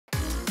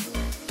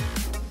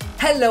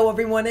Hello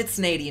everyone, it's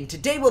Nady, and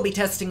today we'll be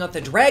testing out the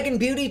Dragon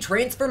Beauty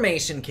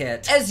Transformation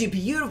Kit. As you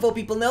beautiful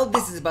people know,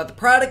 this is about the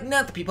product,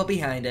 not the people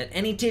behind it.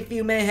 Any tiff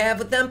you may have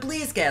with them,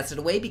 please cast it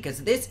away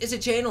because this is a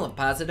channel of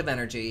positive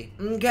energy.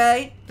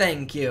 Okay?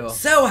 Thank you.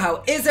 So,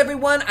 how is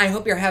everyone? I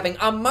hope you're having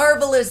a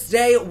marvelous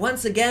day.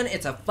 Once again,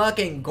 it's a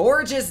fucking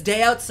gorgeous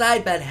day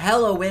outside, but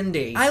hella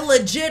windy. I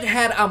legit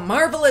had a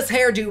marvelous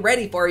hairdo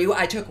ready for you.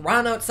 I took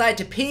Ron outside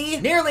to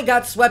pee, nearly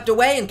got swept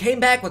away, and came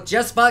back with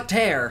just fucked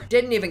hair.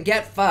 Didn't even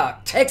get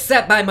fucked.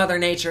 Except by Mother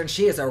Nature, and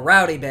she is a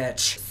rowdy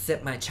bitch.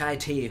 Sip my chai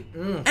tea.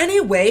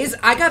 Anyways,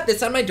 I got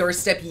this on my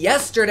doorstep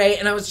yesterday,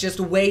 and I was just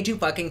way too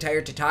fucking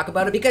tired to talk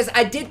about it because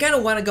I did kind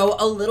of want to go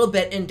a little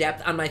bit in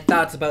depth on my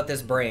thoughts about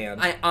this brand.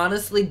 I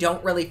honestly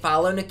don't really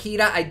follow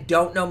Nikita. I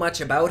don't know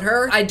much about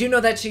her. I do know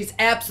that she's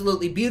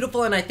absolutely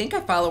beautiful, and I think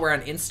I follow her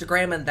on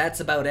Instagram, and that's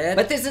about it.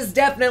 But this is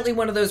definitely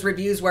one of those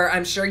reviews where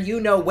I'm sure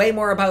you know way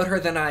more about her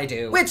than I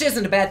do. Which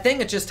isn't a bad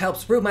thing, it just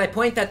helps prove my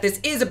point that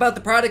this is about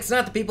the products,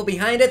 not the people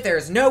behind it. There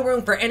is no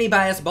room for any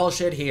bias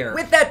bullshit here.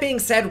 With that being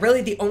said,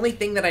 really the only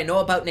thing that I know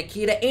about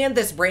Nikita and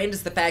this brand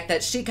is the fact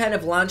that she kind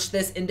of launched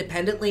this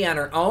independently on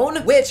her own,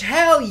 which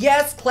hell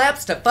yes,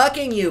 claps to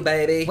fucking you,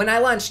 baby. When I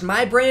launched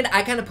my brand,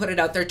 I kind of put it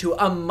out there to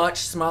a much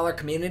smaller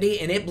community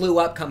and it blew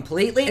up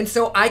completely, and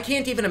so I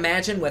can't even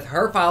imagine with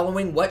her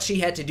following what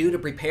she had to do to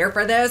prepare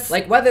for this.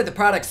 Like, whether the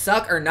products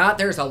suck or not,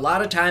 there's a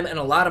lot of time and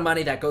a lot of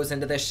money that goes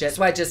into this shit,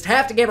 so I just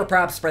have to give her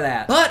props for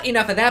that. But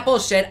enough of that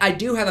bullshit, I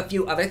do have a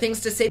few other things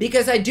to say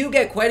because I do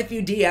get quite a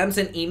few DMs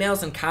and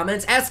emails and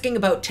comments asking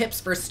about tips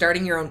for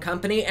starting your own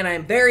company, and I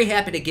am very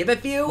happy to give a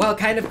few while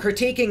kind of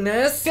critiquing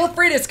this. Feel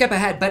free to skip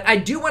ahead, but I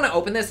do want to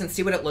open this and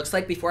see what it looks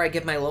like before I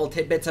give my little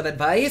tidbits of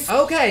advice.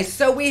 Okay,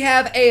 so we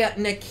have a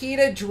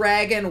Nikita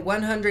Dragun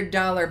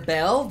 $100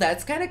 bill.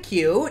 That's kind of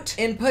cute.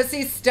 In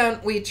Pussy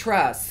Stunt We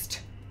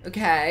Trust.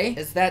 Okay,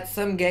 is that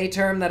some gay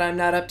term that I'm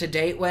not up to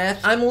date with?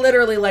 I'm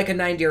literally like a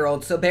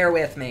 90-year-old, so bear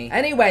with me.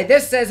 Anyway,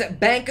 this says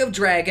Bank of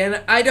Dragon.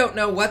 I don't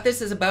know what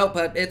this is about,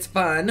 but it's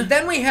fun.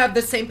 Then we have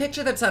the same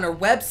picture that's on her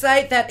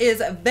website that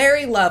is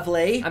very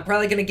lovely. I'm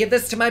probably gonna give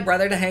this to my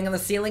brother to hang on the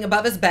ceiling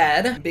above his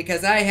bed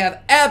because I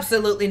have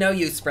absolutely no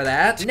use for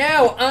that.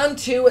 Now,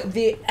 onto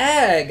the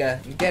egg.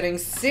 I'm getting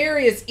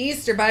serious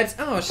Easter vibes.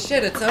 Oh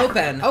shit, it's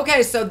open.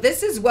 Okay, so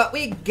this is what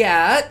we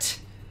get.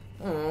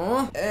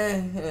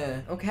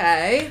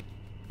 Okay.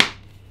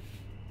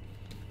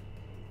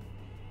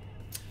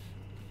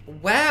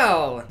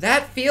 Wow,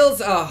 that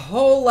feels a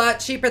whole lot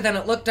cheaper than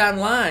it looked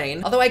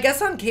online. Although I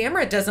guess on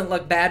camera it doesn't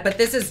look bad, but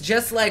this is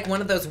just like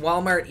one of those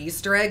Walmart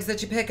Easter eggs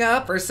that you pick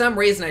up. For some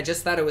reason, I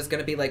just thought it was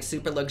gonna be like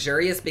super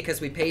luxurious because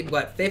we paid,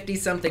 what,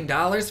 $50-something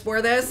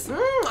for this?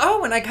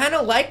 Oh, and I kind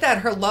of like that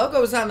her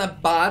logo's on the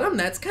bottom.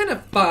 That's kind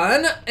of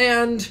fun.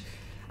 And,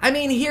 I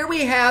mean, here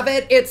we have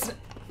it. It's,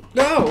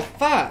 oh,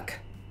 fuck.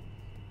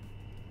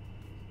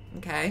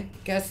 Okay,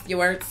 guess you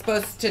weren't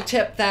supposed to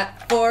tip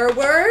that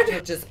forward.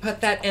 We'll just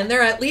put that in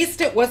there. At least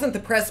it wasn't the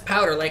pressed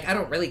powder. Like, I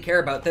don't really care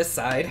about this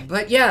side.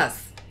 But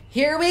yes.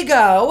 Here we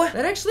go.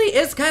 That actually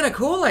is kind of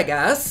cool, I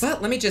guess.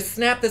 But let me just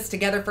snap this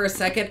together for a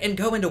second and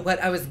go into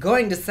what I was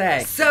going to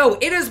say. So,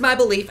 it is my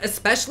belief,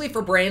 especially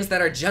for brands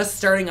that are just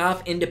starting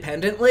off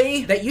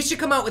independently, that you should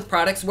come out with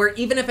products where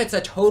even if it's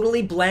a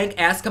totally blank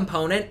ass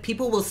component,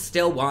 people will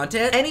still want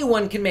it.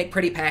 Anyone can make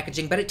pretty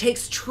packaging, but it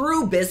takes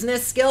true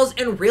business skills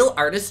and real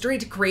artistry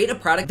to create a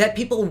product that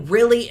people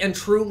really and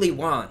truly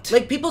want.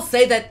 Like, people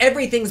say that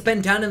everything's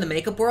been done in the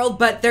makeup world,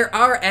 but there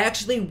are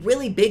actually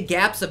really big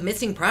gaps of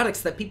missing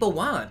products that people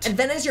want. And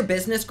then as your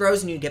business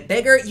grows and you get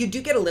bigger, you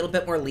do get a little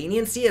bit more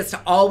leniency as to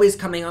always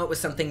coming out with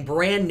something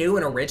brand new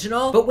and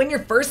original. But when you're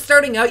first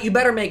starting out, you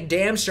better make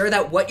damn sure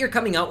that what you're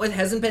coming out with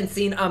hasn't been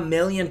seen a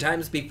million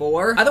times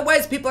before.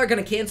 Otherwise, people are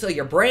gonna cancel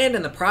your brand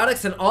and the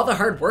products and all the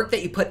hard work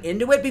that you put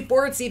into it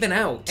before it's even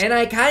out. And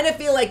I kind of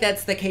feel like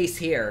that's the case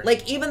here.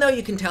 Like, even though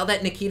you can tell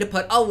that Nikita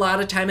put a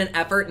lot of time and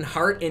effort and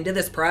heart into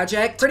this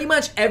project, pretty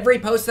much every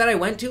post that I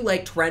went to,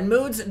 like Trend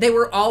Moods, they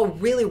were all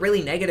really,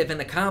 really negative in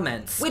the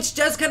comments. Which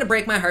does kind of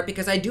break my heart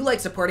because I do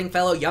like supporting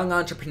fellow young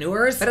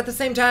entrepreneurs, but at the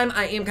same time,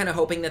 I am kind of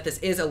hoping that this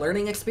is a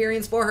learning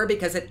experience for her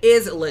because it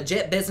is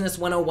legit business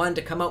 101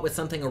 to come up with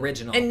something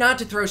original. And not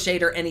to throw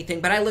shade or anything,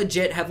 but I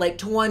legit have like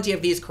 20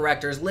 of these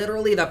correctors.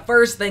 Literally, the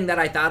first thing that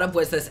I thought of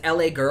was this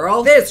LA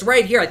Girl. This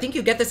right here, I think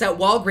you get this at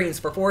Walgreens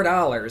for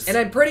 $4. And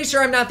I'm pretty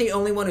sure I'm not the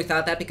only one who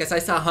thought that because I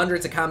saw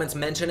hundreds of comments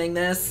mentioning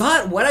this.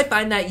 But what I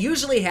find that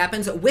usually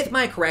happens with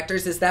my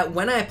correctors is that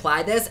when I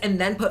apply this and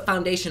then put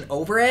foundation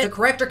over it, the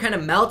corrector kind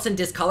of melts and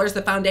discolors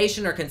the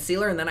foundation or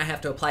concealer, and then I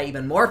have to apply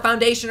even more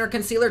foundation or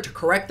concealer to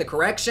correct the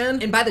correction.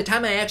 And by the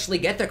time I actually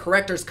get the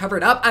correctors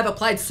covered up, I've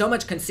applied so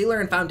much concealer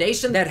and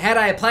foundation that had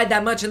I applied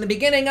that much in the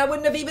beginning, I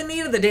wouldn't have even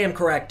needed the damn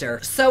corrector.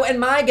 So in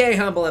my gay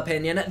humble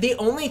opinion, the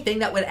only thing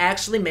that would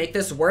actually make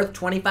this worth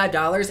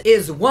 $25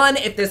 is one,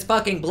 if this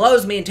fucking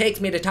blows me and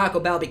takes me to Taco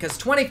Bell, because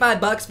 25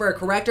 bucks for a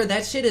corrector,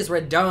 that shit is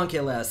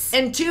redonkulous.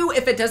 And two,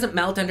 if it doesn't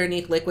melt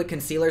underneath liquid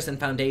concealers and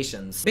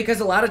foundations.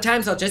 Because a lot of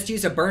times I'll just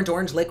use a burnt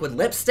orange liquid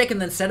lipstick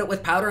and then set it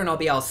with powder and I'll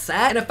be all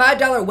set. And a $5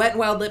 $5 Wet n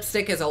Wild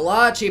lipstick is a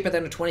lot cheaper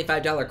than a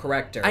 $25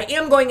 corrector. I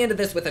am going into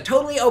this with a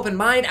totally open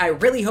mind. I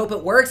really hope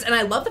it works, and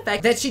I love the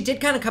fact that she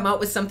did kind of come out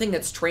with something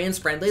that's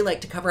trans-friendly,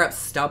 like to cover up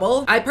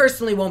stubble. I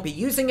personally won't be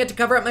using it to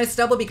cover up my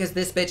stubble because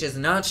this bitch is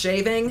not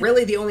shaving.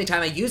 Really, the only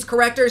time I use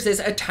correctors is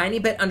a tiny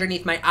bit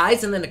underneath my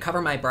eyes and then to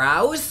cover my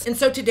brows. And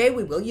so today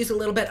we will use a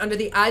little bit under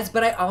the eyes,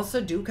 but I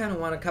also do kind of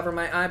want to cover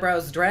my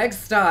eyebrows drag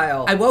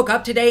style. I woke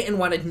up today and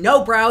wanted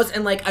no brows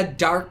and like a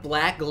dark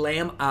black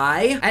glam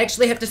eye. I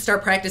actually have to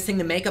start practicing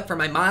the makeup for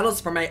my models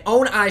for my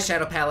own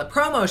eyeshadow palette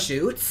promo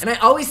shoots. And I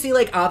always see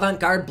like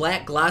avant-garde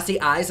black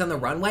glossy eyes on the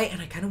runway,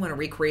 and I kind of want to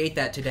recreate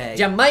that today.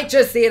 You might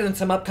just see it in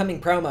some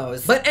upcoming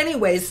promos. But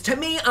anyways, to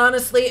me,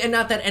 honestly, and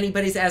not that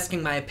anybody's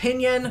asking my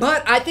opinion,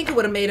 but I think it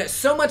would have made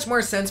so much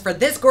more sense for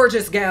this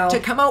gorgeous gal to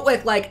come out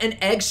with like an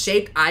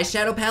egg-shaped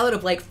eyeshadow palette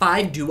of like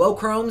 5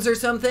 duochromes or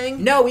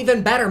something. No,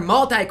 even better,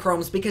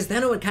 multi-chromes, because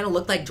then it would kind of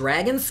look like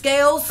dragon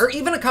scales, or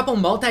even a couple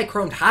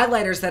multi-chromed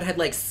highlighters that had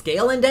like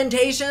scale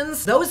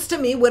indentations. Those to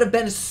me would have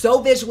been so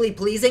visually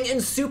pleasing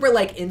and super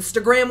like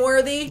Instagram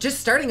worthy. Just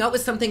starting out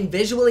with something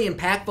visually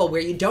impactful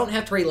where you don't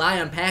have to rely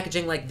on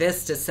packaging like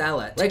this to sell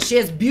it. Like, she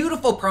has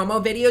beautiful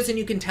promo videos, and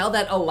you can tell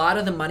that a lot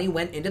of the money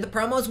went into the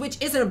promos, which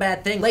isn't a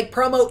bad thing. Like,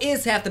 promo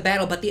is half the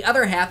battle, but the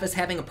other half is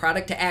having a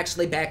product to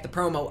actually back the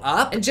promo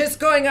up. And just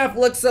going off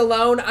looks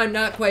alone, I'm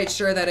not quite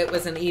sure that it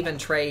was an even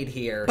trade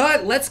here.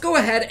 But let's go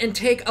ahead and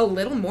take a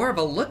little more of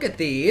a look at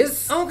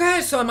these.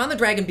 Okay, so I'm on the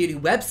Dragun Beauty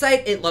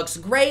website. It looks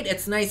great.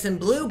 It's nice and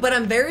blue, but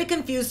I'm very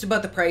confused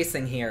about the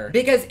pricing here.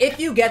 Because if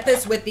you get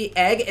this with the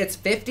egg, it's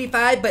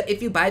 $55, but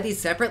if you buy these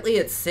separately,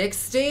 it's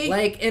 $60.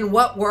 Like, in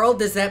what world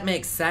does that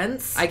make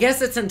sense? I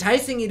guess it's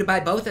enticing you to buy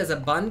both as a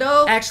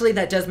bundle. Actually,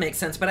 that does make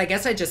sense, but I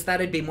guess I just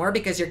thought it'd be more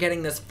because you're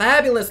getting this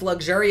fabulous,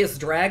 luxurious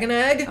dragon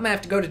egg. I'm gonna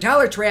have to go to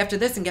Dollar Tree after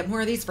this and get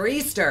more of these for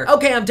Easter.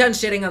 Okay, I'm done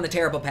shitting on the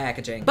terrible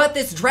packaging. But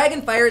this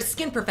Dragonfire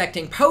Skin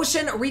Perfecting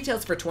Potion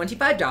retails for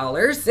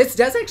 $25. This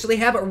does actually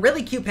have a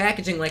really cute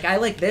packaging. Like, I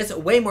like this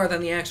way more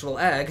than the actual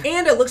egg.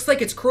 And it looks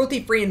like it's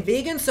cruelty-free and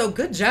vegan, so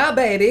good job,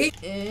 baby.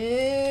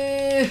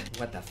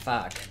 What the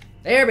fuck?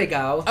 There we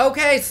go.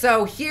 Okay,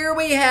 so here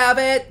we have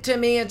it. To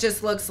me, it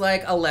just looks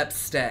like a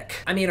lipstick.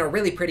 I mean, a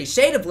really pretty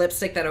shade of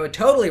lipstick that I would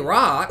totally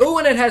rock. Ooh,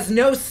 and it has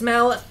no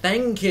smell,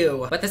 thank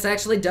you. But this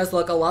actually does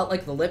look a lot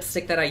like the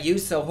lipstick that I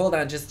use, so hold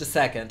on just a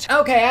second.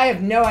 Okay, I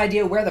have no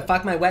idea where the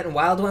fuck my Wet n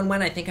Wild one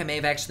went. I think I may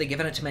have actually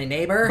given it to my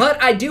neighbor.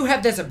 But I do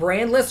have this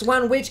brandless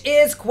one, which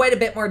is quite a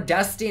bit more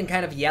dusty and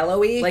kind of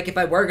yellowy. Like, if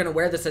I were gonna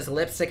wear this as a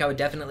lipstick, I would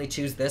definitely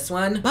choose this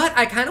one. But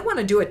I kind of want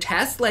to do a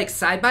test, like,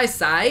 side by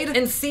side,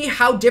 and see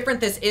how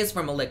different this is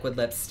from a liquid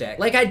lipstick.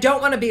 Like, I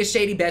don't want to be a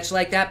shady bitch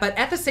like that, but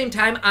at the same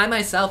time, I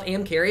myself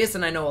am curious,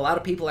 and I know a lot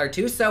of people are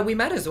too, so we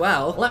might as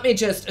well. Let me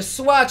just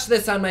swatch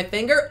this on my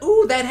finger.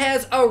 Ooh, that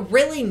has a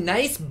really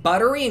nice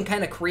buttery and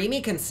kind of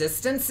creamy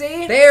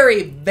consistency.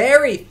 Very,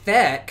 very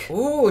thick.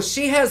 Ooh,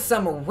 she has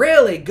some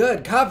really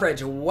good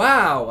coverage.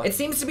 Wow. It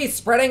seems to be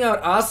spreading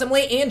out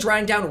awesomely and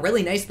drying down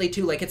really nicely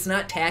too. Like, it's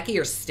not tacky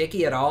or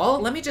sticky at all.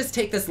 Let me just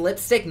take this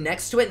lipstick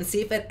next to it and see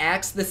if it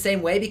acts the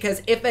same way,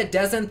 because if it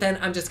doesn't, then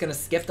I'm just gonna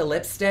skip the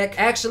lipstick.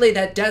 Actually,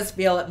 that does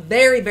feel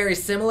very, very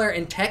similar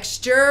in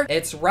texture.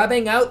 It's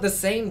rubbing out the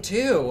same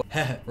too.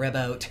 Rub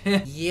out.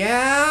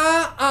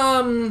 Yeah,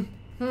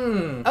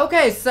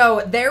 Okay,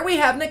 so there we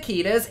have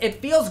Nikita's. It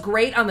feels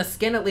great on the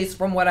skin, at least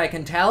from what I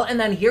can tell. And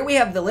then here we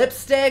have the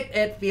lipstick.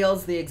 It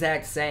feels the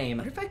exact same.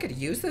 I wonder if I could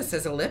use this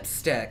as a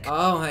lipstick.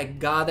 Oh my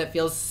god, that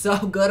feels so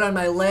good on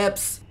my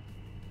lips.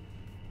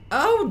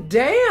 Oh,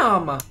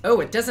 damn. Oh,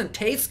 it doesn't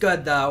taste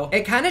good, though.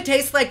 It kind of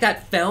tastes like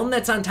that film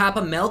that's on top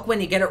of milk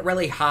when you get it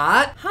really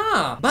hot.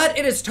 Huh. But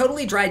it is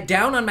totally dried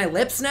down on my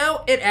lips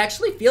now. It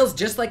actually feels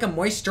just like a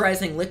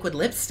moisturizing liquid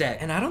lipstick.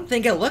 And I don't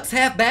think it looks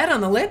half bad on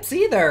the lips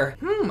either.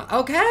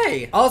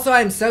 Okay. Also,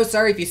 I'm so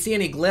sorry if you see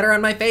any glitter on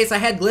my face. I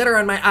had glitter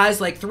on my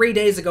eyes like 3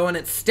 days ago and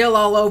it's still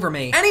all over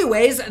me.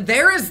 Anyways,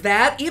 there is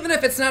that. Even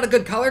if it's not a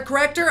good color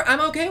corrector,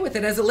 I'm okay with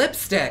it as a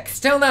lipstick.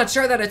 Still not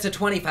sure that it's a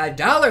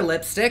 $25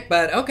 lipstick,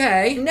 but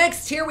okay.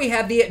 Next, here we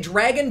have the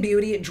Dragun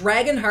Beauty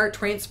Dragon Heart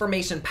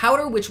Transformation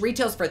Powder, which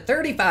retails for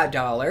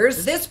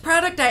 $35. This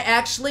product I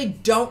actually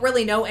don't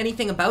really know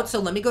anything about,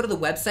 so let me go to the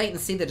website and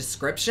see the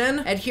description.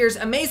 Adheres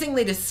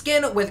amazingly to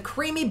skin with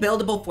creamy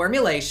buildable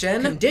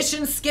formulation,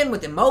 conditions skin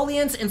with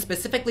emollients and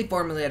specifically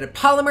formulated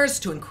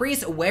polymers to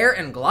increase wear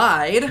and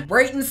glide,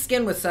 brightens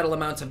skin with subtle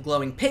amounts of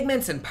glowing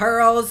pigments and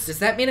pearls. Does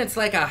that mean it's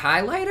like a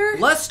highlighter?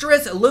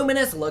 Lustrous,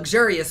 luminous,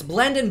 luxurious,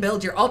 blend and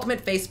build your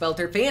ultimate face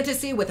filter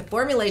fantasy with a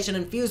formulation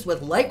infused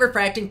with light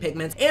refracting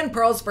pigments and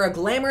pearls for a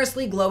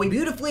glamorously glowy,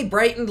 beautifully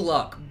brightened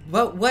look.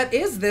 But what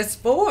is this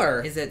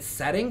for? Is it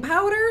setting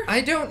powder?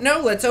 I don't know.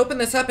 Let's open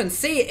this up and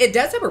see. It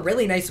does have a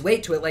really nice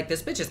weight to it. Like,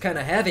 this bitch is kind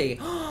of heavy.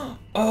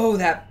 Oh,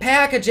 that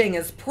packaging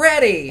is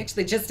pretty.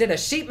 Actually just did a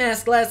sheet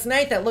mask last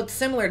night that looked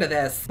similar to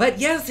this. But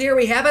yes, here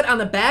we have it on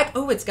the back.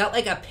 Oh, it's got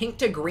like a pink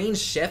to green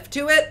shift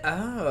to it.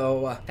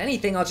 Oh, if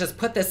anything, I'll just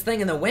put this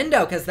thing in the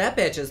window because that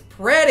bitch is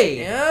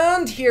pretty.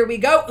 And here we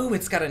go. Ooh,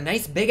 it's got a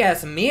nice big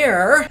ass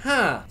mirror.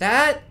 Huh,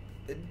 that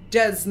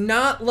does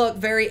not look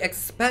very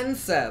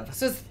expensive.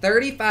 This is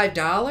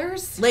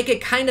 $35? Like, it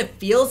kind of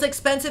feels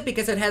expensive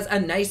because it has a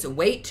nice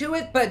weight to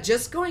it, but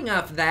just going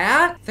off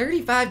that,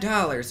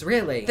 $35,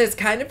 really? This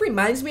kind of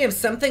reminds me of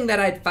something that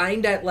I'd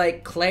find at,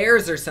 like,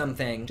 Claire's or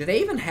something. Do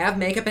they even have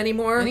makeup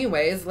anymore?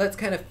 Anyways, let's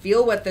kind of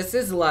feel what this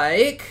is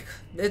like.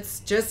 It's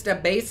just a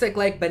basic,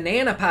 like,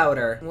 banana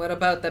powder. What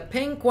about the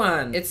pink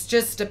one? It's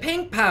just a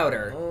pink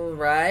powder. All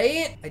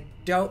right. I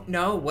don't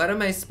know. What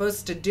am I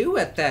supposed to do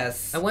with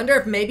this? I wonder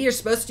if maybe you're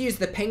supposed to use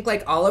the pink,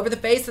 like, all over the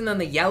face and then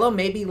the yellow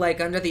maybe, like,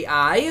 under the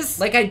eyes?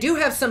 Like, I do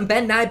have some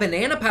Ben Nye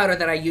banana powder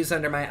that I use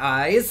under my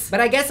eyes,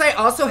 but I guess I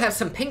also have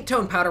some pink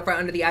tone powder for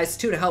under the eyes,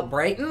 too, to help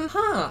brighten.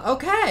 Huh,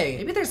 okay.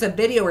 Maybe there's a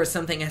video or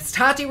something. Has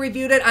Tati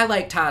reviewed it? I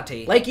like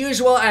Tati. Like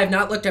usual, I have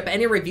not looked up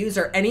any reviews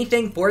or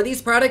anything for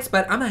these products,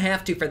 but I'm gonna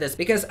have to for this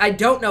because I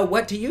don't know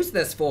what to use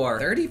this for.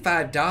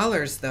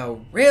 $35,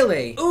 though.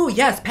 Really? Ooh,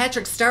 yes,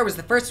 Patrick Star was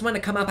the first one to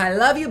come up. I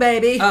love you, baby.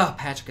 Oh,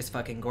 Patrick is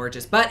fucking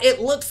gorgeous. But it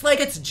looks like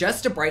it's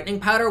just a brightening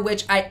powder,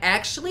 which I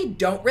actually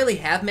don't really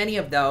have many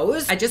of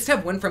those. I just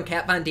have one from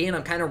Kat Von D, and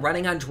I'm kind of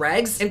running on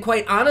dregs. And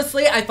quite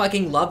honestly, I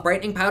fucking love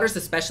brightening powders,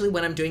 especially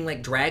when I'm doing,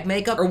 like, drag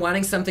makeup or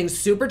wanting something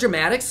super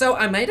dramatic, so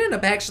I might end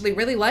up actually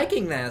really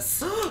liking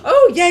this.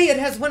 Oh, yay, it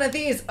has one of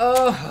these.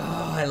 Oh,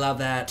 I love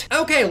that.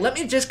 Okay, let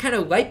me just kind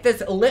of wipe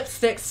this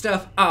lipstick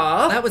stuff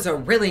off. That was a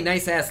really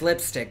nice-ass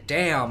lipstick,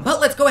 damn. But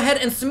let's go ahead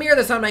and smear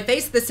this on my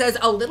face. This says,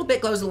 a little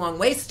bit goes a long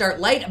way. Start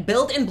light,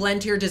 build and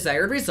blend to your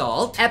desired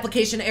result.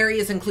 Application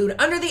areas include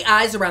under the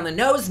eyes, around the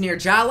nose, near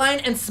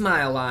jawline, and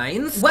smile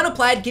lines. When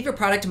applied, give your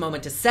product a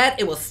moment to set.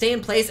 It will stay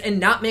in place and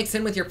not mix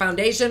in with your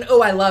foundation.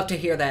 Oh, I love to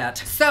hear that.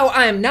 So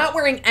I am not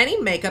wearing any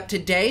makeup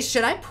today.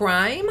 Should I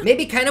prime?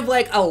 Maybe kind of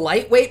like a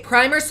lightweight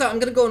primer. So I'm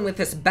gonna go in with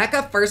this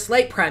Becca First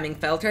Light Priming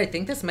Filter. I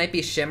think this might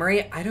be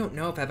shimmery. I don't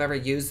know if I've ever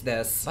used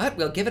this, but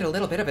we'll give it a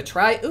little bit of a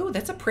try. Ooh,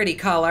 that's a pretty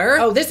color.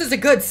 Oh, this is a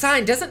good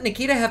sign. Doesn't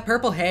Nikita have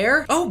purple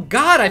hair? Oh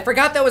God, I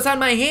forgot that was on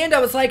my hand. I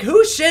was like,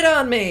 who shit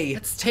on me?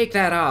 Let's take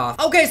that off.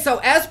 Okay, so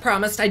as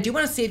promised, I do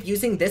want to see if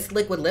using this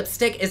liquid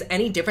lipstick is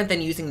any different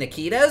than using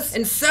Nikita's.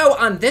 And so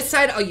on this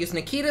side, I'll use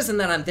Nikita's, and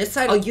then on this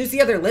side, I'll use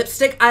the other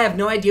lipstick. I have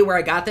no idea where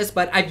I got this,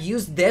 but I've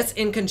used this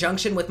in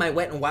conjunction with my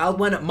Wet n Wild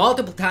one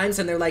multiple times,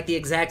 and they're like the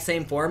exact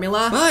same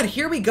formula. But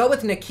here we go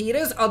with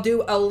Nikita's. I'll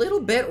do a little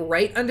bit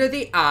right under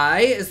the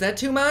eye. Is that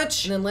too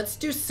much? And then let's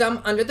do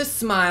some under the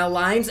smile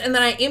lines, and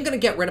then I am gonna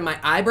get rid of my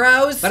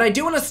eyebrows, but I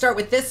do want to start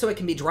with this so it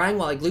can be drying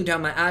while I glue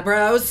down my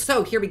eyebrows.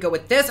 So here we go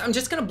with this. I'm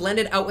just gonna blend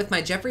it out with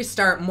my Jeffree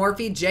Star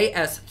Morphe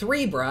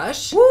JS3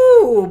 brush.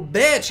 Woo,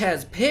 bitch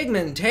has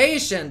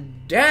pigmentation.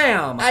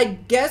 Damn. I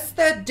guess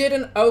that did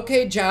an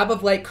okay job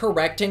of, like,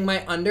 correcting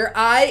my under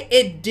eye.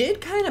 It did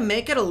kind of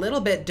make it a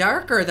little bit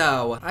darker,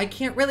 though. I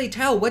can't really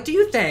tell. What do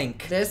you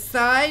think? This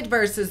side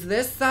versus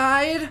this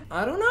side?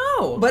 I don't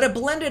know. But it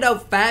blended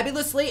out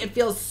fabulously. It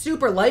feels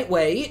super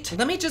lightweight.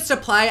 Let me just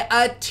apply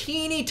a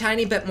teeny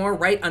tiny bit more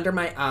right under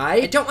my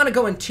eye. I don't want to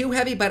go in too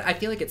heavy, but I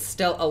feel like it's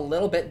still a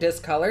little bit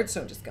discolored, so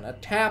I'm just gonna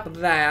tap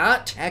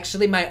that.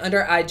 Actually, my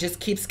under eye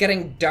just keeps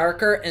getting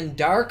darker and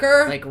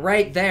darker. Like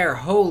right there.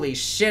 Holy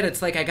shit,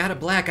 it's like I got a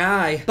black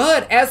eye.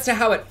 But as to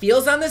how it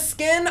feels on the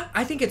skin,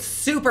 I think it's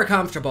super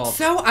comfortable.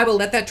 So I will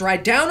let that dry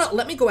down.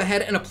 Let me go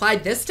ahead and apply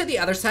this to the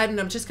other side, and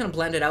I'm just gonna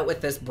blend it out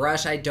with this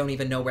brush. I don't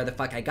even know where the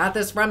fuck I got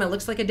this from. It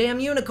looks like a damn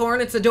unicorn.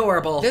 It's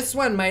adorable. This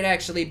one might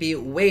actually be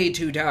way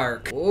too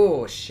dark.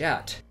 Oh,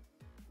 shit.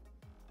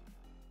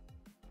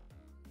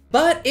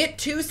 But it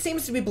too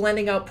seems to be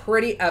blending out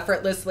pretty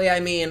effortlessly. I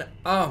mean,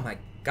 oh my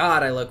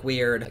God, I look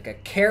weird. Like a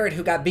carrot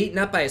who got beaten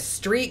up by a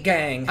street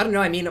gang. I don't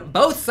know, I mean,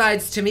 both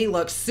sides to me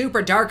look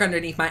super dark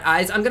underneath my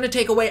eyes. I'm gonna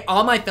take away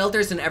all my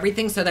filters and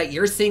everything so that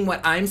you're seeing what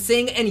I'm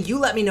seeing, and you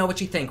let me know what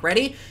you think.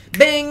 Ready?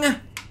 Bing!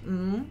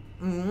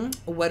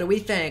 What do we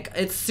think?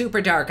 It's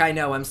super dark, I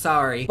know, I'm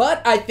sorry.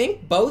 But I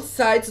think both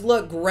sides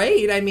look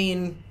great. I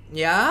mean,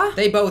 yeah?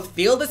 They both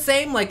feel the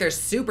same, like they're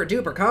super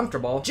duper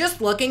comfortable.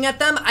 Just looking at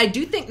them, I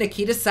do think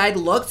Nikita's side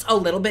looks a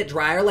little bit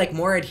drier, like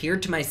more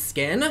adhered to my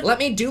skin. Let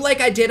me do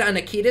like I did on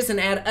Nikita's and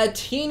add a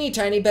teeny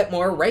tiny bit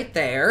more right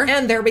there.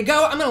 And there we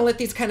go. I'm gonna let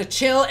these kind of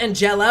chill and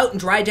gel out and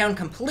dry down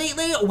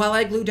completely while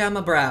I glue down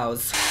my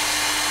brows.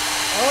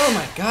 Oh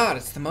my God,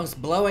 it's the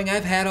most blowing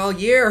I've had all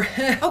year.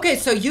 Okay,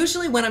 so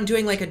usually when I'm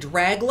doing like a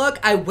drag look,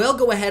 I will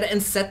go ahead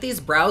and set these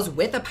brows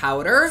with a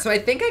powder. So I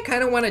think I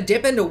kind of want to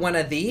dip into one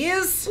of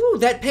these. Ooh,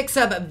 that picks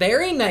up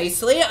very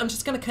nicely. I'm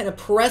just gonna kind of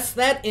press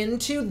that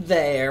into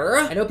there.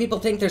 I know people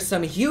think there's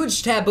some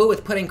huge taboo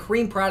with putting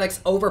cream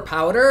products over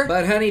powder,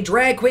 but honey,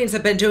 drag queens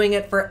have been doing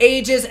it for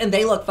ages and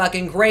they look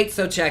fucking great,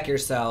 so check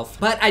yourself.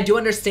 But I do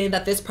understand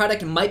that this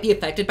product might be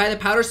affected by the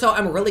powder, so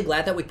I'm really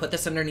glad that we put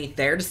this underneath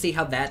there to see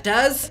how that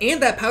does. And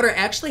that powder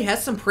actually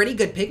has some pretty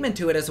good pigment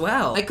to it as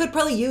well. I could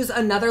probably use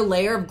another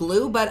layer of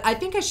glue, but I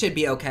think I should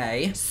be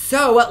okay.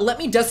 So let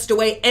me dust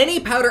away any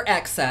powder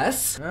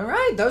excess. All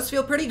right, those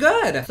feel pretty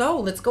good. So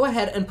let's go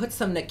ahead and put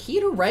some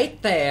Nikita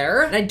right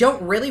there. And I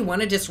don't really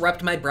want to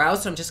disrupt my brow,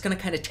 so I'm just gonna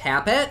kind of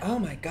tap it. Oh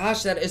my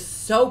gosh, that is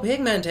so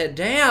pigmented,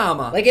 damn.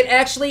 Like it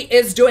actually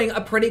is doing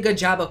a pretty good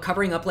job of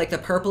covering up like the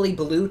purpley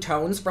blue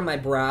tones from my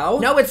brow.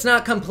 No, it's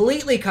not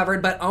completely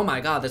covered, but oh my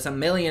god, that's a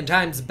million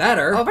times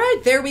better. All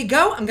right, there we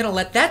go. I'm gonna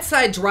let that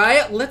side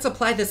dry. Let's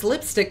apply this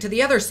lipstick to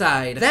the other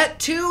side. That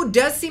too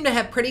does seem to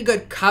have pretty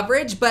good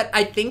coverage, but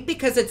I think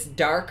because it's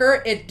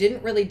darker, it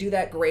didn't really do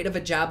that great of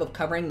a job of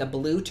covering the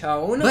blue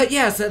tone. But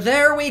yes,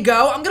 there we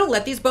go. I'm gonna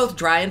let these both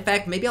dry. In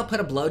fact, maybe I'll put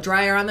a blow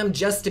dryer on them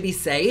just to be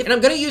safe. And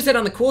I'm gonna use it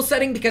on the cool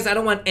setting because I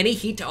don't want any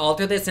heat to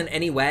alter this in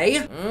any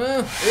way.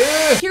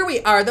 Here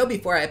we are though,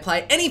 before I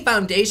apply any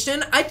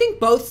foundation. I think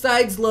both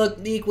sides look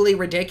equally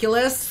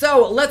ridiculous.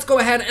 So let's go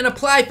ahead and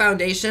apply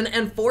foundation.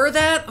 And for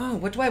that, oh,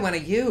 what do I want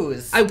to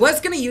use? I was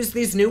gonna use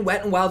these new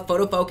Wet n Wild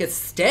Photo Focus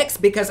sticks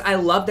because I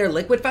love their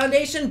liquid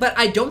foundation, but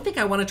I don't think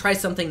I want to try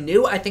something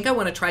new. I think I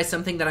want to try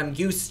something that I'm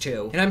used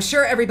to. And I'm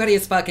sure everybody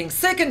is fucking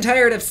sick and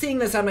tired of seeing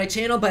this on my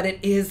channel, but it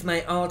is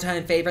my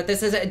all-time favorite.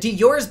 This is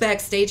Dior's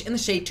Backstage in the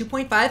shade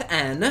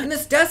 2.5N. And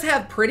this does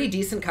have pretty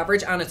decent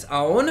coverage on its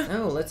own.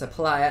 Oh, let's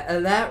apply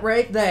that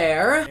right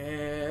there.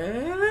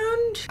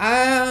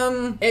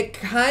 And it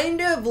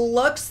kind of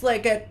looks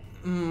like it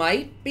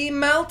might be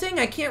melting.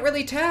 I can't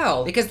really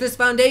tell because this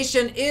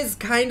foundation is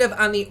kind of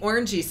on the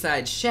orangey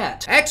side.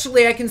 Shit.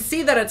 Actually, I can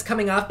see that it's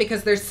coming off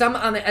because there's some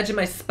on the edge of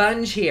my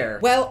sponge here.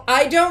 Well,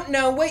 I don't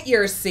know what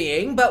you're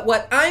seeing, but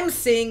what I'm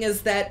seeing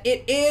is that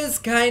it is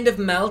kind of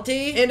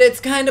melty and it's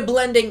kind of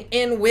blending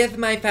in with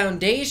my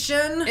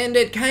foundation and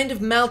it kind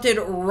of melted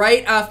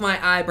right off my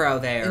eyebrow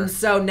there. And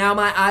so now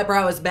my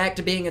eyebrow is back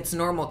to being its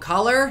normal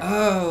color.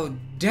 Oh,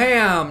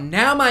 damn.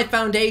 Now my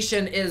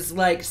foundation is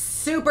like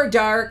super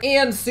dark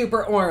and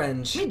super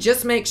orange. Let me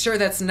just make sure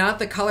that's not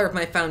the color of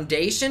my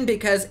foundation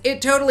because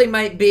it totally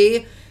might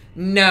be.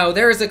 No,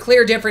 there is a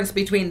clear difference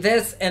between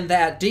this and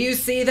that. Do you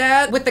see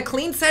that? With the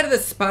clean side of the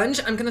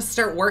sponge, I'm gonna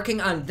start working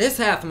on this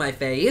half of my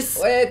face,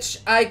 which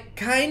I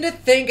kind of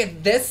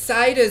think this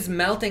side is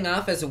melting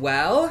off as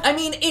well. I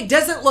mean, it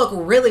doesn't look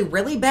really,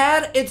 really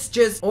bad. It's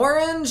just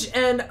orange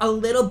and a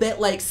little bit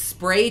like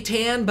spray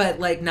tan, but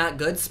like not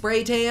good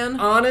spray tan.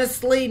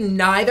 Honestly,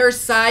 neither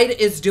side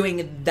is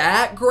doing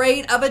that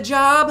great of a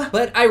job,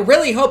 but I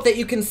really hope that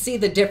you can see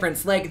the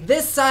difference. Like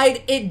this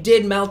side, it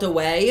did melt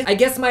away. I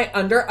guess my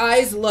under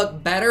eyes look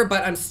better,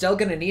 but I'm still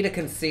gonna need a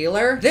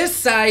concealer. This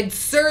side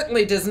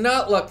certainly does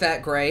not look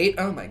that great.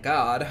 Oh my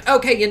god.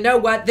 Okay, you know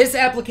what? This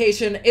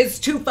application is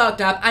too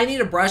fucked up. I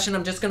need a brush and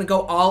I'm just gonna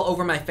go all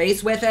over my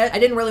face with it. I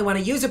didn't really want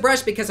to use a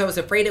brush because I was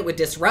afraid it would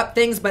disrupt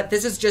things, but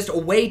this is just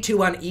way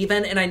too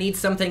uneven and I need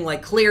something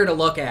like clear to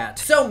look at.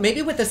 So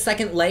maybe with a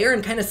second layer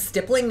and kind of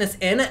stippling this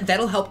in,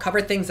 that'll help cover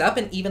things up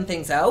and even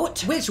things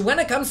out. Which when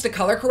it comes to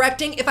color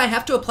correcting, if I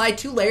have to apply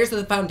 2 layers of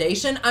the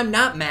foundation, I'm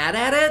not mad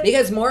at it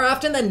because more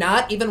often than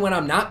not, even when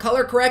I'm not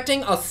color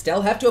correcting, I'll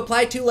still have to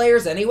apply 2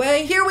 layers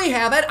anyway. Here we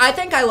have it. I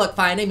think I look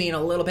fine. I mean,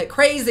 a little bit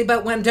crazy,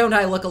 but when don't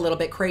I look a little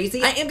bit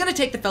crazy? I am gonna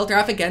take the filter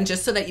off again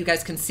just so that you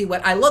guys can see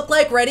what I look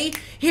like. Ready?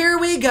 Here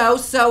we go.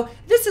 So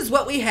this is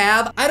what we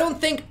have. I don't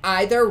think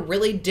either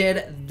really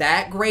did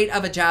that great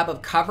of a job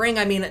of covering.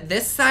 I mean,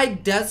 this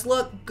side does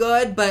look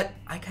good, but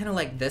I kind of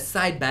like this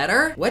side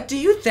better. What do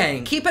you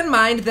think? Keep in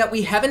mind that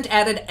we haven't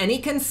added any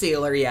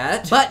concealer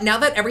yet, but now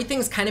that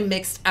everything's kind of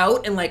mixed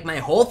out and like my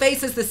whole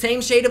face is the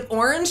same shade of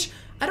orange,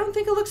 I don't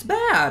think it looks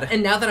bad.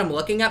 And now that I'm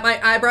looking at my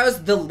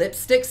eyebrows, the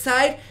lipstick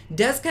side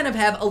does kind of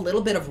have a little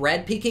bit of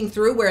red peeking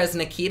through, whereas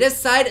Nikita's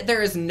side,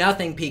 there is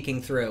nothing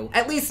peeking through.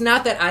 At least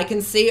not that I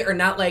can see, or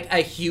not like a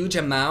huge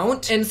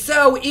amount. And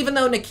so even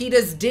though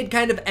Nikita's did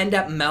kind of end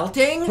up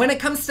melting, when it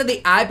comes to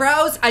the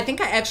eyebrows, I think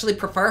I actually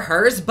prefer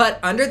hers, but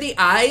under the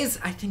eyes,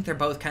 I think they're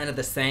both kind of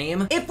the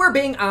same. If we're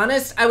being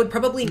honest, I would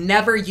probably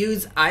never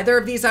use either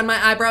of these on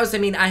my eyebrows. I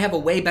mean, I have a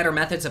way better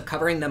methods of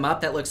covering them up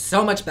that looks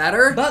so much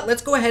better, but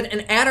let's go ahead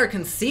and add our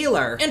concealer.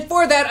 And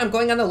for that, I'm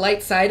going on the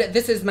light side.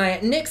 This is my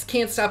NYX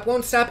Can't Stop,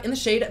 Won't Stop in the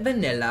shade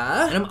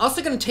Vanilla. And I'm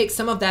also gonna take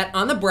some of that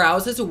on the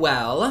brows as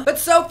well. But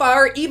so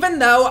far, even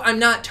though I'm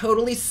not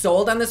totally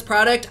sold on this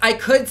product, I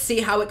could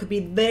see how it could be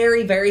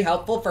very, very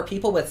helpful for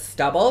people with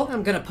stubble.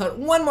 I'm gonna put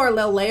one more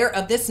little layer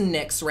of this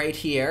NYX right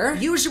here.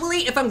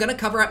 Usually, if I'm gonna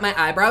cover up my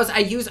eyebrows, I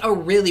use a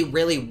really,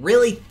 really,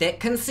 really thick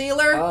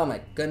concealer. Oh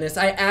my goodness,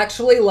 I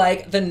actually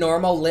like the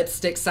normal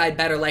lipstick side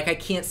better. Like, I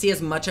can't see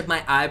as much of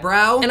my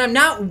eyebrow. And I'm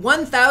not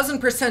 1000%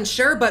 1,000%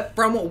 sure, but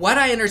from what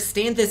I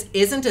understand, this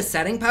isn't a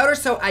setting powder,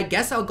 so I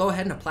guess I'll go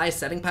ahead and apply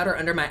setting powder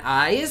under my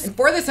eyes. And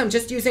for this, I'm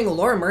just using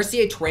Laura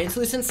Mercier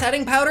translucent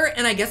setting powder,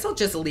 and I guess I'll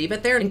just leave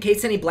it there in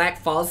case any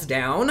black falls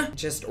down.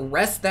 Just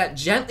rest that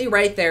gently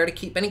right there to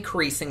keep any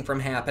creasing from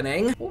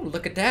happening. Oh,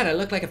 look at that. I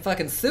look like a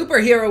fucking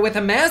superhero with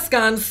a mask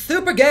on.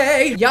 Super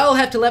gay. Y'all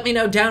have to let me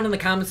know down in the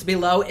comments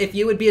below if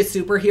you would be a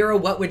superhero,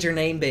 what would your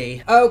name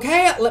be?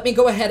 Okay, let me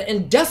go ahead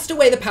and dust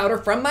away the powder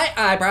from my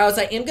eyebrows.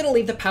 I am gonna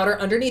leave the powder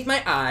underneath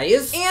my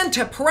eyes. And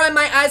to prime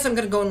my eyes, I'm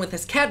gonna go in with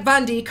this Kat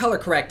Von D color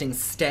correcting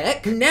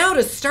stick. Now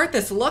to start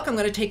this look, I'm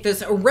gonna take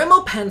this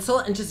Rimmel pencil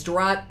and just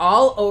draw it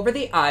all over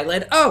the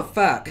eyelid. Oh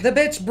fuck, the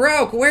bitch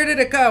broke. Where did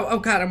it go? Oh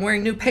god, I'm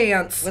wearing new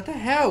pants. What the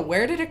hell?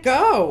 Where did it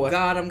go?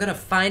 God, I'm gonna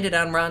find it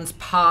on Ron's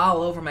paw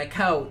all over my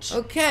couch.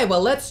 Okay,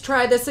 well let's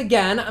try this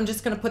again. I'm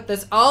just gonna put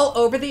this all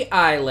over the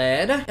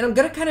eyelid, and I'm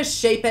gonna kind of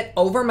shape it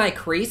over my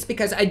crease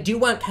because I do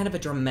want kind of a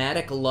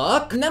dramatic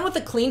look. And then with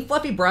a clean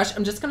fluffy brush,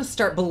 I'm just gonna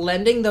start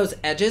blending those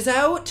edges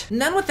out.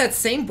 And then with that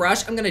same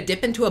brush, I'm gonna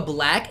dip into a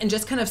black and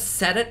just kind of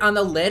set it on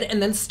the lid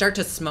and then start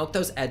to smoke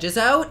those edges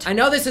out. I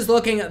know this is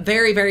looking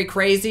very, very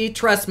crazy.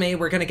 Trust me,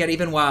 we're gonna get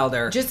even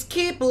wilder. Just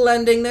keep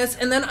blending this,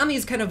 and then on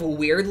these kind of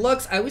weird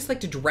looks, I always like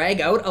to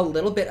drag out a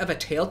little bit of a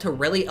tail to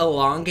really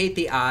elongate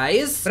the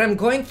eyes. But I'm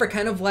going for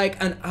kind of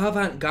like an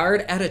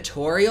avant-garde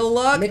editorial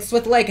look mixed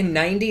with like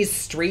 90s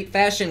street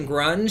fashion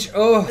grunge.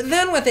 Oh,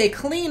 then with a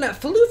clean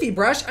floofy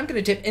brush, I'm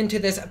gonna dip into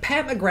this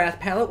Pat McGrath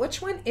palette.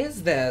 Which one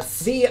is this?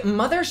 The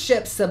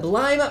Mothership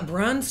Sublime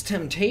Bronze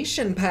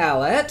Temptation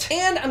palette.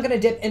 And I'm gonna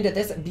dip into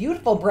this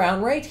beautiful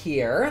brown right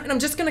here. And I'm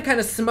just gonna kind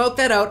of smoke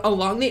that out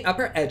along the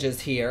upper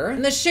edges here.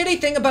 And the shitty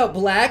thing about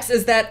blacks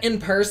is that in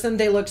person,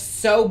 they look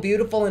so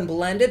beautiful and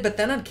blended, but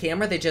then on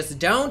camera, they just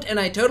don't. And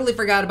I totally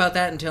forgot about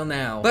that until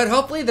now. But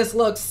hopefully this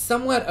looks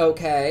somewhat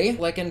okay.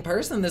 Like in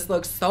person, this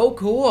looks so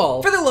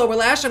cool. For the lower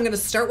lash, I'm gonna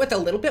start with a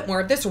little bit more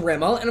of this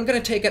Rimmel, and I'm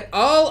gonna take it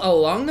all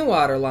along the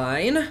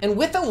waterline. And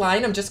with the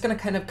line, I'm just gonna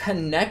kind of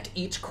connect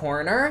each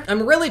corner.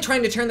 I'm really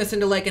trying to turn this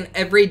into like an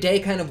everyday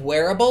kind of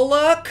wearable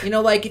look. You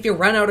know, like if you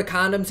run out of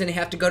condoms and you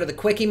have to go to the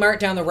Quickie Mart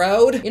down the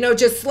road, you know,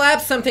 just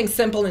slap something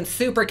simple and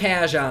super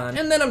cash on.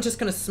 And then I'm just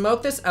gonna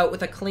smoke this out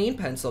with a clean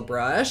pencil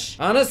brush.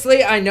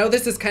 Honestly, I know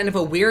this is kind of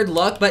a weird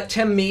look, but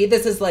to me,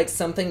 this is like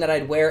something that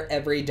I'd wear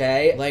every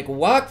day. Like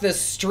walk the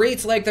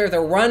streets like they're the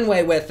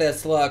runway with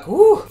this look.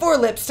 Woo! For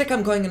lipstick,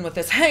 I'm going in with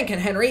this Hank &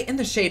 Henry in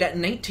the shade at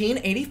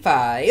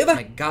 1985. Oh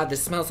my god,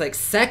 this smells like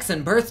sex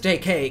and birthday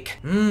cake.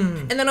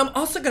 And then I'm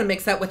also gonna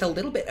mix that with a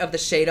little bit of the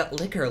shade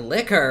Liquor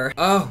Liquor.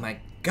 Oh my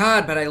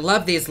god, but I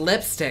love these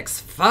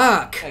lipsticks.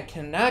 Fuck. I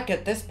cannot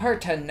get this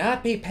part to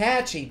not be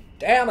patchy.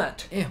 Damn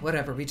it.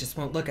 Whatever, we just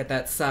won't look at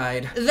that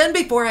side. Then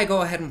before I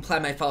go ahead and apply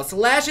my false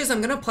lashes,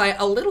 I'm gonna apply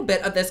a little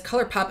bit of this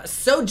ColourPop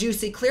So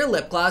Juicy Clear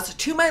Lip Gloss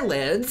to my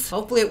lids.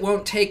 Hopefully it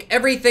won't take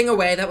everything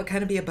away. That would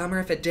kind of be a bummer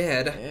if it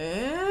did.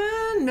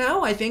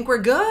 No, I think we're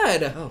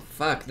good. Oh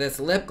fuck, this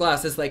lip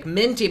gloss is like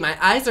minty. My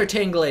eyes are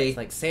tingly. It's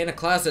like Santa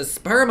Claus's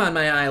sperm on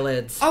my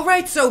eyelids.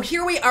 Alright, so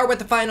here we are with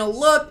the final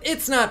look.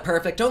 It's not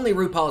perfect, only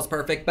RuPaul's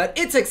perfect, but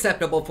it's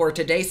acceptable for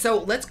today. So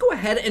let's go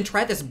ahead and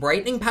try this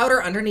brightening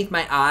powder underneath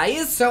my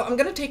eyes. So I'm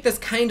gonna take this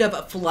kind of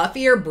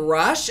fluffier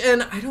brush,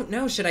 and I don't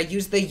know, should I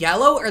use the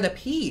yellow or the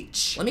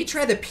peach? Let me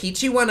try the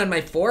peachy one on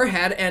my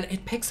forehead, and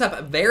it picks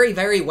up very,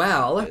 very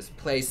well. Just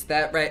place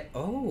that right.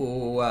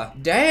 Oh,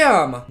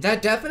 damn.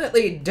 That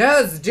definitely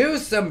does do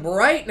some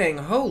brightening.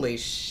 Holy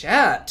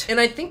shit. And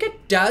I think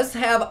it does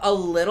have a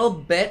little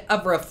bit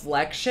of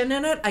reflection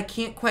in it. I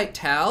can't quite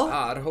tell.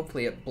 God,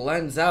 hopefully it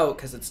blends out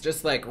because it's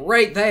just like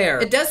right there.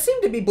 It does seem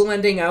to be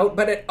blending out,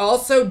 but it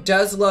also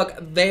does look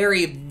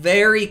very,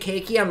 very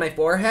cakey on my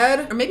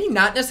forehead. Or maybe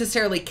not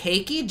necessarily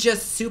cakey,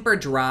 just super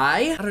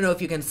dry. I don't know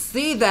if you can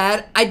see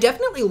that. I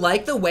definitely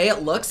like the way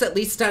it looks, at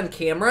least on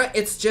camera.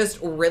 It's just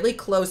really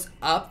close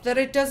up that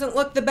it doesn't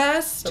look the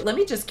best. But let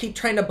me just keep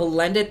trying to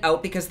blend it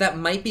out because that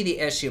might be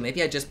the issue.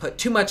 Maybe I just put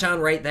too much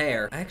on right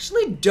there. I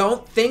actually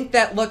don't think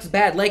that looks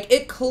bad. Like,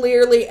 it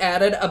clearly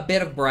added a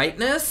bit of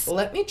brightness.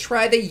 Let me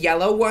try the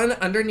yellow one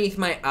underneath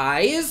my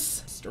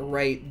eyes. Just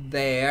right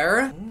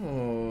there.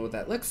 Ooh,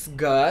 that looks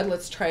good.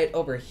 Let's try it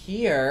over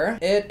here.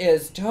 It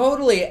is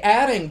totally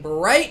adding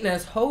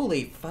brightness.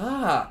 Holy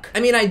fuck. I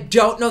mean, I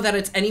don't know that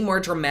it's any more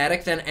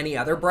dramatic than any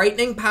other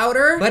brightening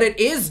powder, but it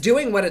is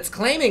doing what it's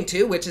claiming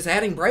to, which is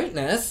adding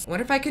brightness. I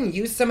wonder if I can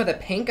use some of the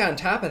pink on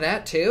top of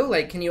that too.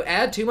 Like, can you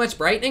add too much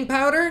brightening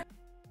powder?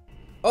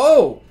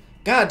 Oh,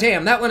 god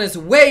damn, that one is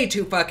way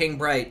too fucking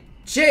bright.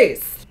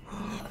 Jeez.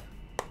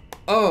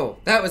 Oh,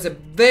 that was a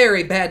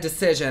very bad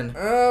decision.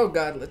 Oh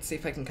god, let's see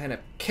if I can kind of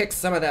kick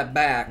some of that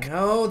back.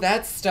 No,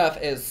 that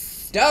stuff is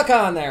stuck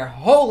on there.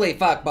 Holy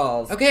fuck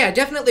balls. Okay, I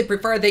definitely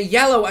prefer the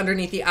yellow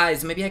underneath the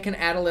eyes. Maybe I can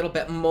add a little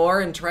bit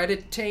more and try to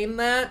tame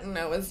that.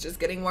 No, it's just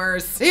getting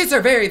worse. These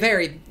are very,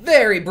 very,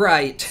 very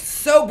bright.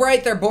 so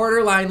bright they're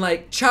borderline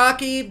like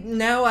chalky.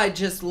 Now I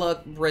just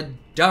look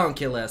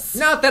redonkulous.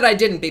 Not that I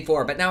didn't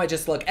before, but now I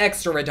just look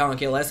extra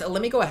redonkulous.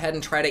 Let me go ahead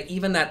and try to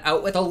even that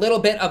out with a little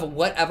bit of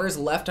whatever's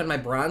left on my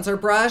bronzer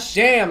brush.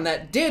 Damn,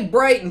 that did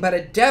brighten, but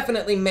it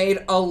definitely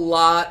made a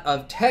lot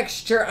of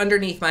texture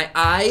underneath my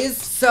eyes.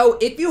 So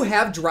if you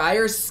have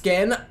drier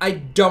skin, I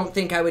don't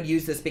think I would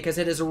use this because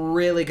it is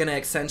really gonna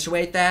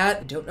accentuate that.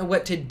 I don't know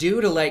what to do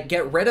to like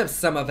get rid of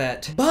some of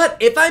it. But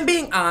if I'm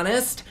being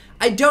honest,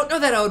 I don't know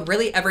that I would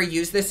really ever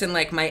use this in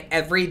like my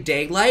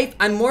everyday life.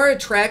 I'm more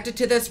attracted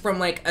to this from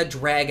like a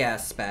drag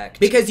aspect.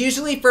 Because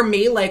usually for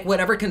me, like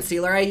whatever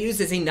concealer I use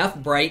is enough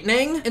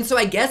brightening. And so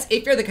I guess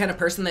if you're the kind of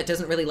person that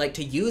doesn't really like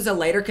to use a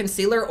lighter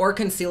concealer or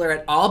concealer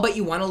at all, but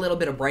you want a little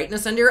bit of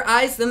brightness under your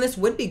eyes, then this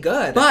would be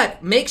good.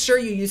 But make sure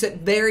you use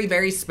it very,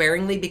 very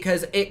sparingly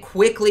because it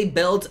quickly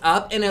builds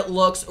up and it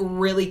looks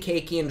really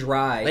cakey and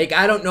dry. Like,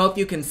 I don't know if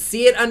you can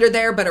see it under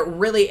there, but it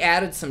really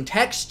added some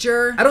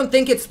texture. I don't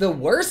think it's the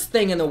worst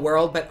thing in the world,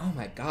 but oh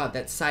my god,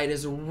 that side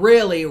is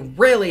really,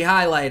 really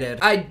highlighted.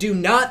 I do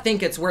not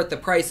think it's worth the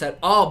price at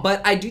all,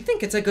 but I do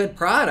think it's a good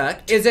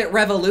product. Is it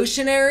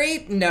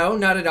revolutionary? No,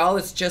 not at all.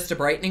 It's just a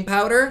brightening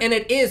powder, and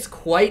it is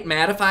quite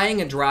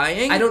mattifying and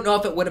drying. I don't know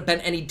if it would have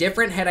been any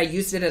different had I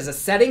used it as a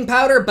setting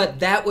powder,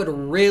 but that would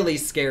really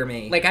scare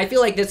me. Like, I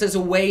feel like this is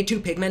way too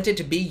pigmented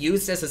to be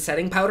used as a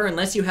setting powder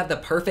unless you have the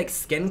perfect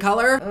skin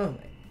color. Oh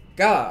my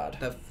god.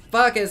 The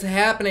fuck is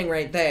happening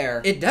right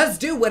there? It does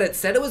do what it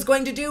said it was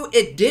going to do.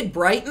 It did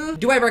brighten.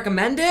 Do I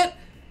recommend it?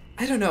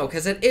 I don't know,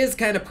 because it is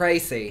kind of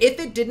pricey. If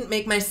it didn't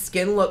make my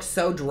skin look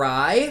so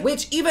dry,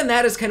 which even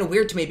that is kind of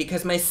weird to me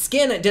because my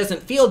skin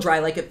doesn't feel dry,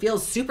 like it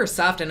feels super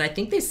soft, and I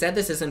think they said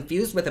this is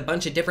infused with a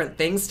bunch of different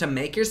things to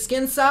make your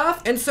skin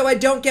soft, and so I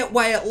don't get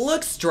why it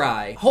looks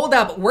dry. Hold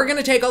up, we're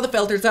gonna take all the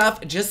filters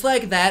off just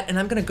like that, and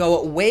I'm gonna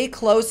go way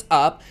close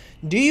up.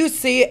 Do you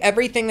see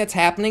everything that's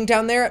happening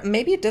down there?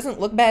 Maybe it doesn't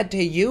look bad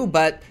to you,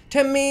 but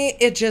to me,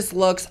 it just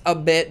looks a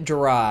bit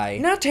dry.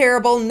 Not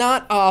terrible,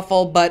 not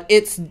awful, but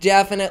it's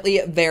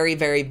definitely very,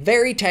 very,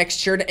 very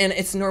textured, and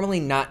it's normally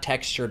not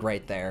textured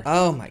right there.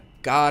 Oh my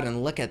god,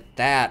 and look at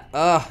that.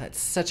 Ugh, it's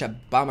such a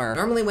bummer.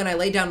 Normally when I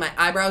lay down my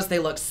eyebrows, they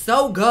look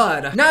so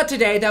good. Not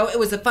today, though. It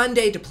was a fun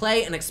day to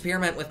play and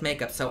experiment with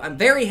makeup, so I'm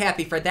very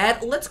happy for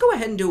that. Let's go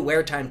ahead and do a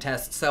wear time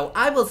test, so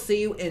I will see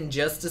you in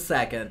just a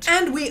second.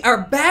 And we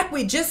are back.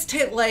 We just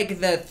hit like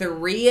the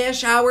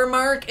 3-ish hour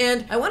mark,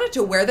 and I wanted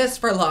to wear this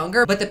for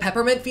longer, but the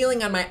peppermint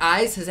feeling on my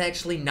eyes has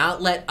actually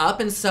not let up,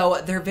 and so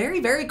they're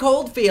very, very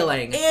cold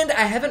feeling. And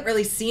I haven't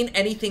really seen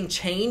anything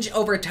change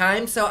over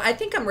time, so I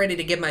think I'm ready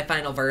to give my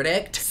final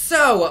verdict.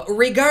 So,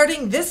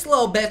 regarding this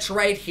little bitch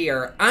right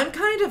here, I'm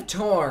kind of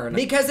torn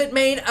because it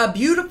made a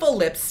beautiful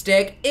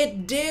lipstick.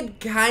 It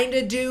did kind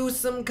of do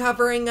some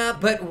covering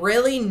up, but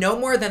really no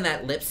more than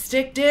that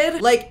lipstick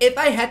did. Like, if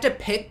I had to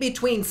pick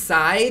between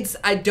sides,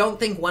 I don't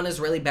think one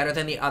is really better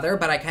than the other,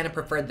 but I kind of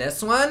prefer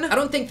this one. I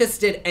don't think this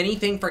did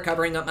anything for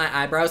covering up my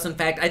eyebrows. In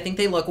fact, I think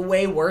they look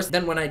way worse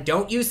than when I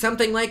don't use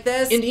something like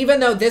this. And even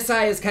though this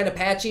eye is kind of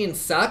patchy and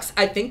sucks,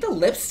 I think the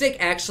lipstick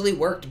actually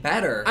worked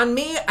better. On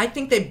me, I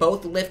think they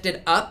both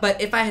lifted up, but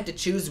if I had to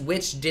choose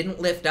which didn't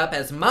lift up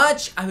as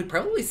much, I would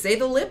probably say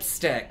the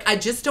lipstick. I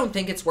just don't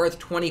think it's worth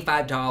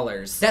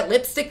 $25. That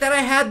lipstick that I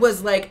had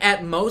was like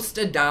at most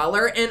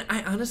 $1, and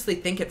I honestly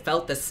think it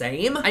felt the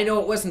same. I know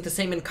it wasn't the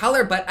same in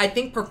color, but I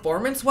think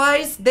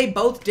performance-wise, they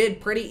both did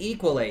pretty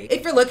equally.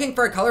 If you're looking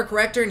for a color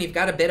corrector and you've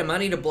got a bit of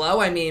money to blow,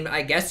 I mean,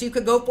 I guess you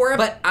could go for it,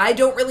 but I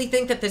don't really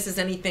think that this is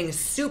anything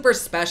super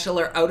special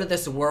or out of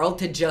this world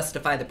to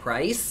justify the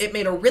price. It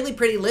made a really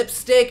pretty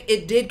lipstick.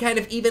 It did kind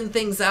of even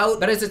things out,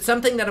 but is it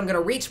something that I'm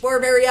gonna reach for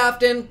very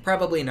often?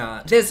 Probably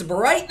not. This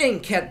brightening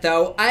kit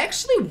though, I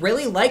actually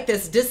really like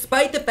this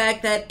despite the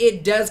fact that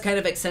it does kind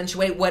of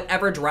accentuate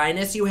whatever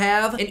dryness you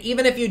have. And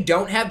even if you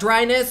don't have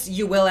dryness,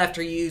 you will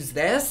after you use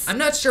this. I'm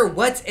not sure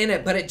what's in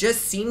it, but it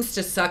just seems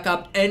to suck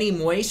up any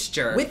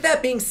moisture. With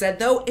that being said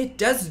though, it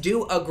does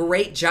do a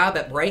great job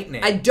at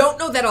brightening. I don't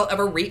know that I'll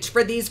ever reach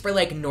for these for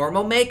like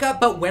normal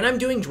makeup, but when I'm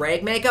doing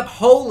drag makeup,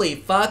 holy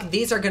fuck,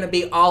 these are gonna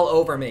be all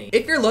over me.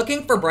 If you're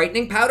looking for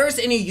brightening powders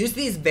and you use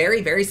these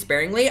very, very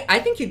sparingly, I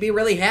think you'd be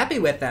really happy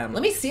with them.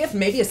 Let me see if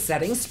maybe a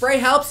setting spray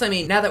helps. I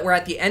mean, now that we're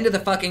at the end of the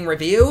fucking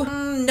review,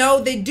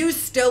 no, they do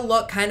still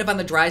look kind of on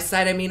the dry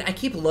side. I mean, I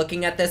keep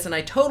looking at this and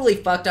I totally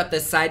fucked up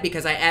this side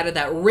because I added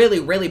that really,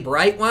 really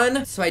bright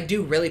one. So I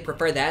do really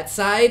prefer that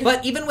side.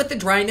 But even with the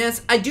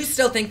dryness, I do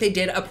still think they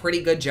did a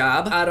pretty good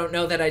job. I don't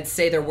know that I'd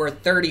say they're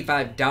worth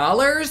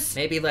 $35,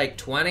 maybe like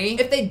 20.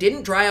 If they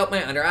didn't dry out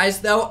my under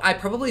eyes though, I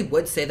probably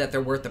would say that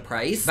they're worth the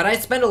price. But I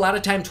spend a lot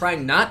of time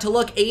trying not to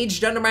look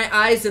aged under my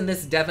eyes, and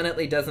this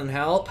definitely doesn't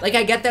help. Like,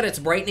 I get that it's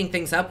brightening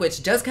things up,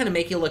 which does kind of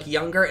make you look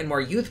younger and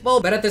more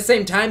youthful, but at the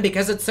same time,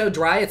 because it's so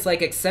dry, try. It's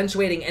like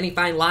accentuating any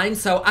fine line,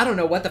 so I don't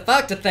know what the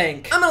fuck to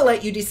think. I'm gonna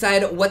let you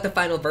decide what the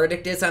final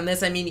verdict is on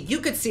this. I mean, you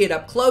could see it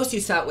up close, you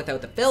saw it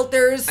without the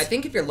filters. I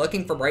think if you're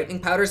looking for brightening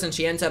powders and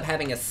she ends up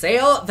having a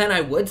sale, then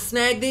I would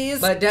snag these,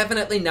 but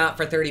definitely not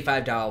for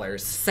 $35.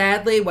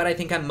 Sadly, what I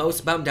think I'm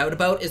most bummed out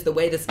about is the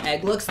way this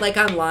egg looks like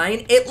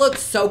online. It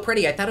looks so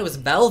pretty. I thought it was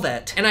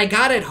velvet, and I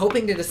got it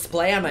hoping to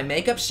display on my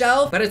makeup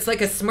shelf, but it's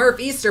like a Smurf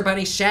Easter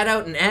bunny shat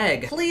out an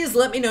egg. Please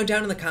let me know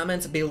down in the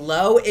comments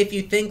below if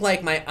you think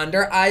like my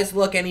under eyes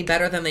look any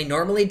better than they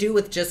normally do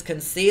with just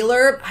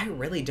concealer. I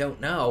really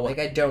don't know. Like,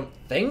 I don't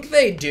think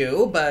they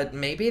do, but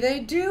maybe they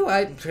do.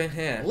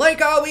 Like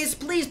always,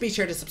 please be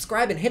sure to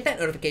subscribe and hit that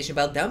notification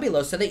bell down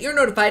below so that you're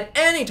notified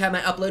anytime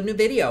I upload a new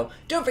video.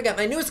 Don't forget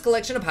my newest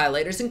collection of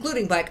highlighters,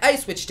 including Black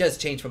Ice, which does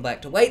change from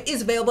black to white,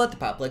 is available at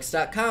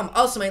thepoplix.com.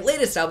 Also, my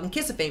latest album,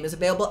 Kiss of Fame, is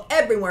available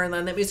everywhere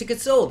online that music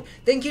is sold.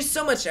 Thank you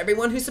so much to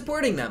everyone who's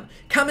supporting them.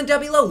 Comment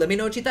down below, let me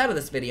know what you thought of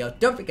this video.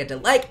 Don't forget to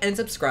like and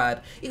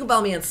subscribe. You can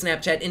follow me on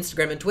Snapchat,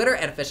 Instagram, and Twitter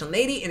at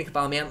officialnady, and you can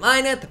follow me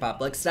online at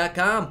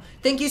thepoplix.com.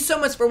 Thank you so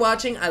much for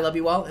watching. I love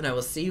you all, and I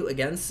will see you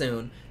again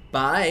soon.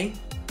 Bye.